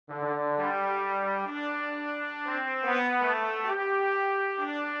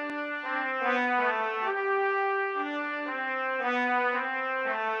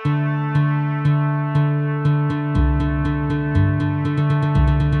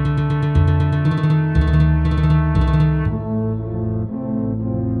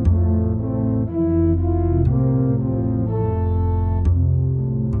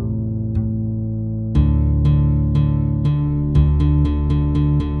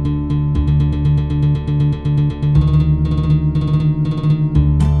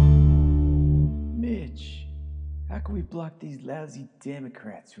block these lousy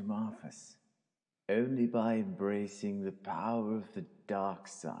Democrats from office. Only by embracing the power of the dark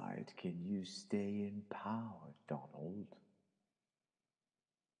side can you stay in power, Donald.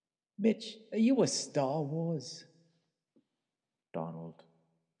 Mitch, are you a Star Wars? Donald,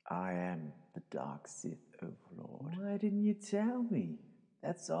 I am the Dark Sith Overlord. Why didn't you tell me?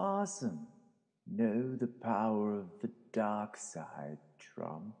 That's awesome. Know the power of the dark side,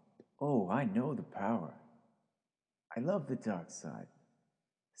 Trump. Oh, I know the power. I love the dark side.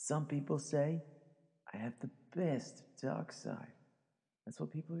 Some people say I have the best dark side. That's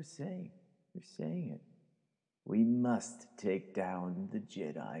what people are saying. They're saying it. We must take down the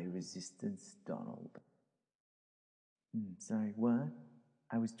Jedi resistance, Donald. Sorry, what?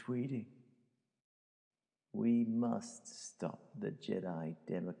 I was tweeting. We must stop the Jedi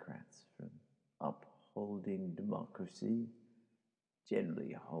Democrats from upholding democracy,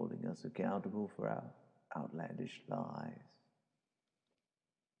 generally holding us accountable for our outlandish lies.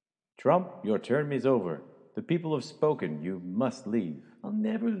 Trump, your term is over. The people have spoken. You must leave. I'll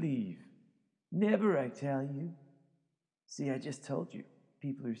never leave. Never, I tell you. See, I just told you.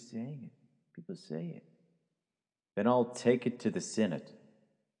 People are saying it. People say it. Then I'll take it to the Senate.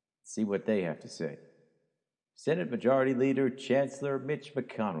 See what they have to say. Senate Majority Leader, Chancellor Mitch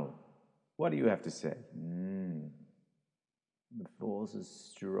McConnell. What do you have to say? The force is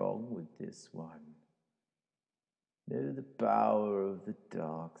strong with this one. Know the power of the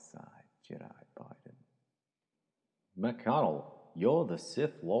dark side, Jedi Biden. McConnell, you're the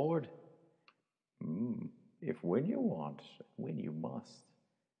Sith Lord? If when you want, when you must.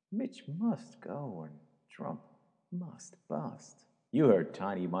 Mitch must go and Trump must bust. You heard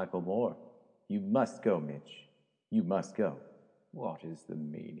Tiny Michael Moore. You must go, Mitch. You must go. What is the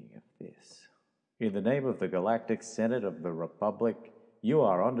meaning of this? In the name of the Galactic Senate of the Republic, you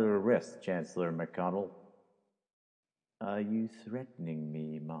are under arrest, Chancellor McConnell. Are you threatening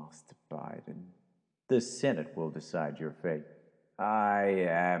me, Master Biden? The Senate will decide your fate. I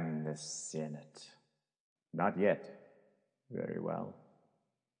am the Senate. Not yet. Very well.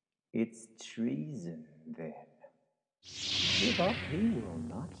 It's treason, then. Give up, he will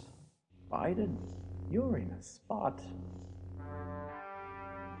not. Biden, you're in a spot.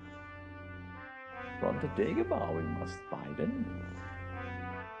 From the Dagobah we must, Biden.